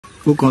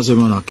Who can say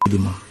man kill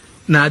the man?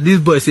 Now this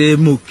boy say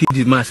mo kill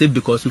the man. Say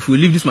because if we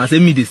leave this man, say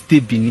me they stay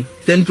Bini.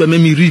 Then to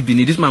make me reach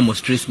Bini. This man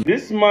must trace me.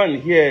 This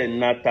man here,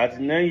 na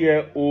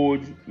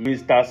 39-year-old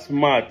Mr.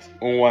 Smart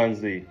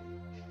Onwanze.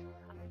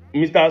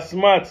 Mr.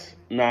 Smart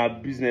na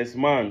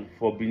businessman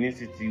for Benin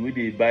City where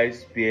they buy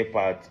spare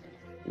parts.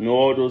 You know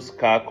all those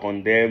car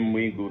condemn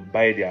when you go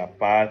buy their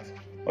parts.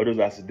 All those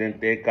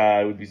accidental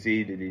car will be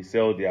say they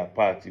sell their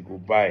parts, you go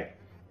buy.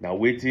 Now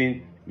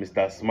waiting,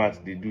 Mr. Smart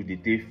they do, they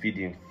take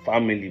feeding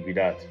family with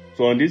that.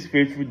 So on this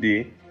fateful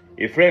day,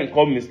 a friend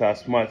called Mr.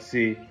 Smart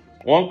say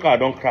one car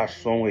don't crash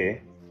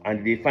somewhere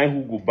and they find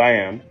who go buy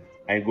him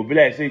and go be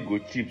like say it go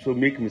cheap, so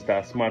make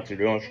Mr. Smart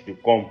rush to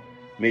come,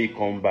 may he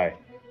come buy.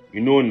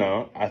 You know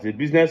now, as a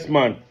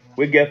businessman,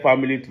 we get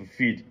family to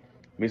feed.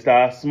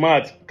 Mr.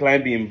 Smart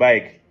climb in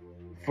bike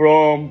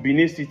from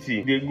Benin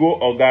City. They go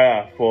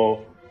Ogara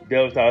for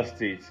Delta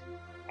State.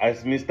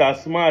 As Mr.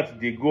 Smart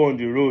they go on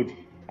the road,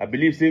 I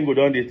believe saying go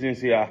down the thing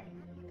say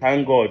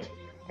thank God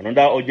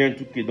another urgent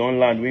 2K don't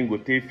land when go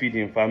take feed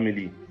in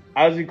family.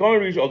 As he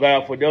can't reach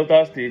Ogara for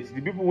Delta State,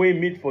 the people wey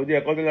meet for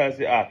there come and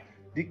say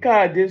the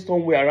car dey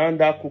somewhere around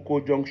that Cocoa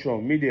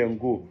Junction, make them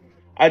go.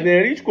 As they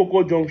reach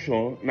Cocoa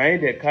Junction, now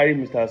they carry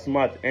Mr.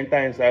 Smart enter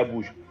inside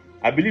bush.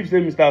 I believe say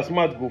Mr.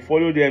 Smart go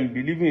follow them,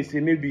 believing say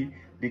maybe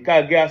the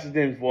car get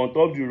accident for on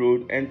top the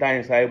road, enter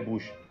inside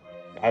bush.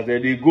 As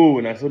they go,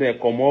 and so they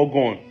come all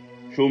gone,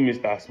 show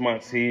Mr.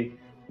 Smart say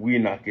we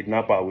na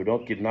kidnapper, we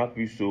don't kidnap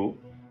you so.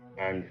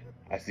 And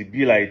as it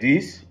be like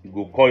this, you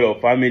go call your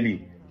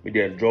family, make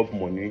them drop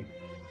money.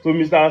 So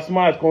Mr.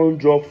 Smart can't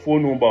drop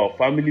phone number of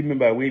family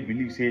member where he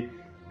believe say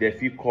they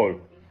fit call.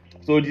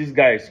 So these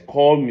guys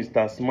call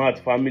Mr. Smart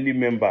family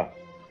member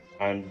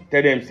and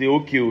tell them say,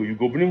 okay, you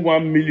go bring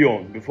 1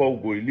 million before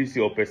we go release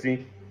your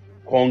person,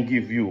 can't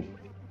give you.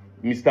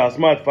 Mr.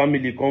 Smart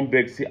family come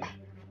back say,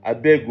 I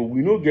beg you,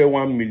 we no get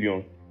 1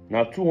 million,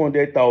 now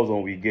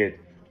 200,000 we get.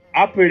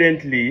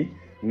 Apparently,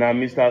 now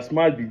Mr.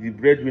 Smart be the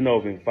breadwinner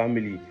of his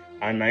family,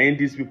 and now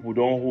these people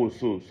don't hold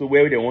so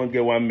where they won't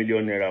get 1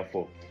 million naira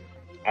for.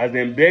 As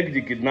them beg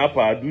the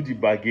kidnapper do the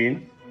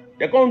bargain,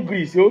 they can't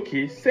agree, say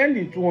okay, send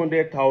the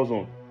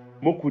 200,000.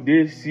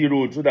 Mokude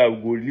C0 so that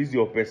we go release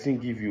your person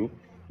give you,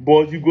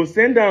 but you go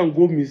send and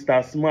go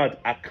Mr. Smart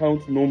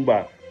account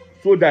number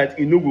so that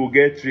he no go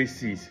get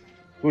traces.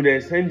 So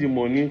they send the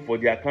money for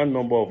the account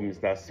number of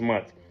Mr.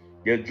 Smart.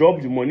 They drop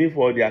the money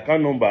for the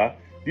account number.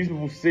 These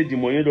people say the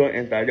money don't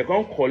enter. They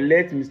can't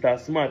collect Mr.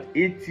 Smart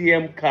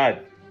ATM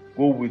card,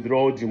 go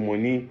withdraw the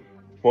money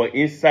for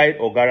inside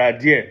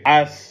Ogara there.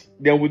 As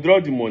they withdraw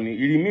the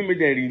money, it remain make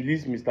them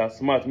release Mr.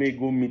 Smart, may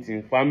go meet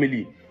in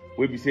family.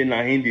 We be say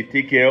na him they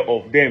take care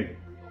of them.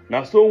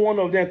 Now so one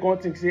of them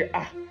can't think say,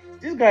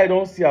 this guy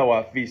don't see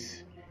our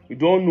face. You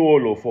don't know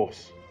all of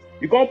us.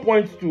 You can't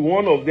point to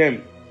one of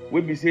them. We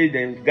be say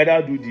them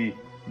gather do the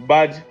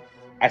badge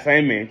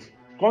assignment.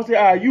 Can't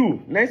say,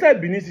 you na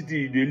inside Benin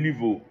City they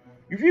live.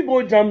 If you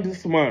go jam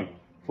this man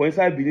for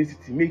inside Benin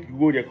City, make you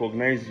go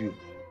recognize you.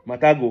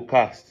 Matter go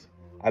cast.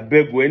 I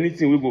beg you,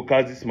 anything we go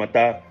cast this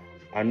matter,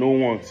 I no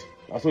want.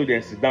 And so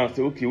then sit down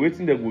say, okay,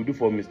 waiting they go do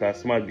for Mr.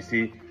 Smart be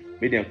say,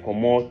 make them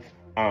come out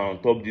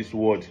and top this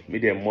word,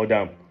 make them mud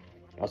them.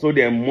 And so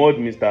they mud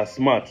Mr.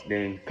 Smart,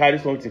 then carry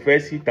something,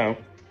 first hit him,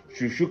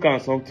 shook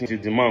and something to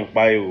the man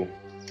buy.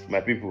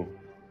 My people.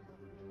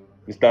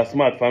 Mr.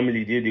 Smart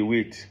family they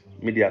wait,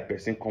 make their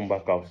person come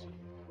back out.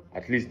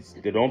 At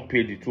least they don't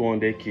pay the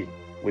 200K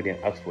when they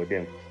ask for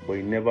them, but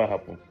it never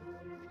happened.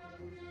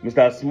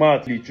 Mr.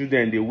 Smart, the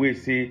children they wait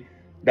say,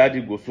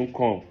 daddy go soon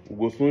come, we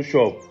go soon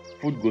shop,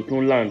 food go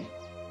soon land.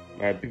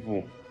 My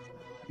people,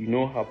 it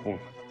no happen.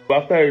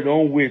 After they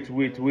don't wait,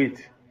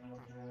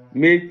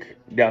 make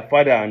their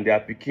father and their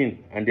pikin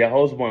and their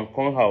husband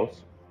come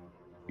house,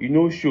 you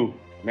no show,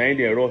 now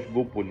they rush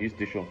go police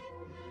station.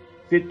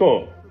 Say,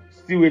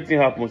 still waiting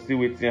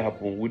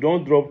happen. We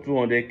don't drop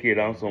 200K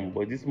ransom,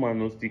 but this man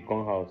no still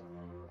come house.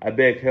 I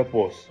beg help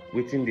us,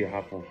 waiting they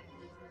happen.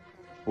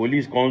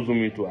 Police come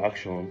zoom into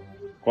action,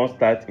 come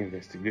start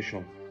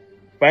investigation.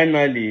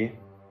 Finally,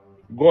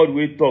 God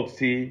will talk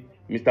say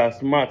Mr.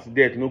 Smart's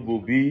death no go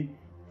be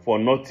for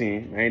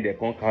nothing, and they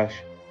can't catch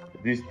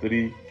these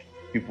 3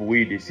 people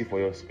where they see for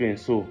your screen.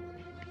 So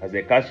as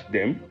they catch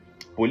them,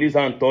 police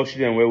and touch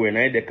them where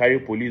now they carry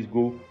police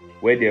go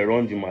where they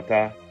run the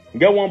matter.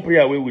 Get one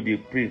prayer where we they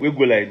pray, we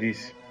go like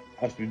this.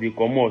 As we they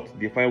come out,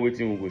 they find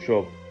waiting we go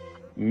shop.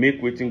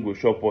 Make waiting go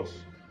shop us,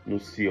 no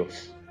see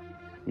us.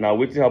 Now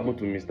waiting happen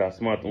to Mr.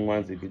 Smart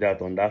Onwanze be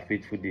that on that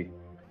fateful day.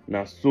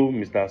 Now so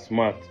Mr.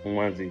 Smart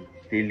Onwanze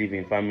they leave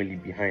in family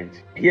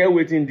behind. Here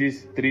waiting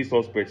these 3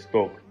 suspects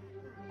talk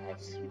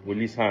as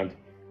police hand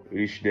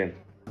reach them.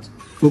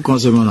 Who can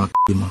say man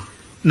kill man?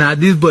 Now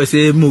this boy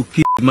say mo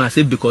kill the man,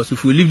 say because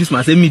if we leave this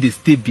man, say me they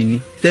stay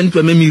Bini. Then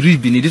to make me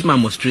reach Bini, this man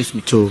must trace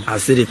me. So I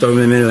say they told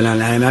me when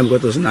I go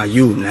to now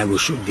you, now go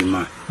shoot the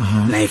man.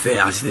 Now if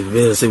I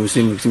say we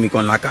see me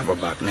come knock up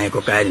back, now I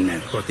go carry him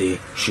because they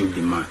shoot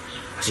the man.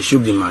 As he shoot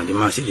the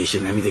man say they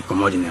should let me they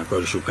come out in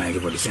the shoot can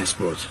for the same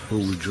spot. Who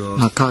withdraw?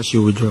 Na cash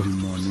you withdraw. The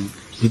money.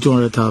 The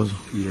 200,000.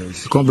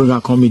 Yes. You can't bring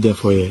and come meet them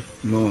for you.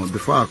 No,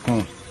 before I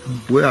come,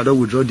 where I don't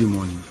withdraw the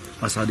money,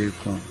 as I they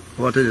come.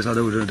 What they say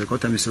they withdraw, they come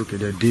tell me say okay,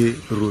 the day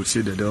road say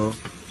they don't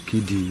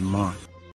kill the man.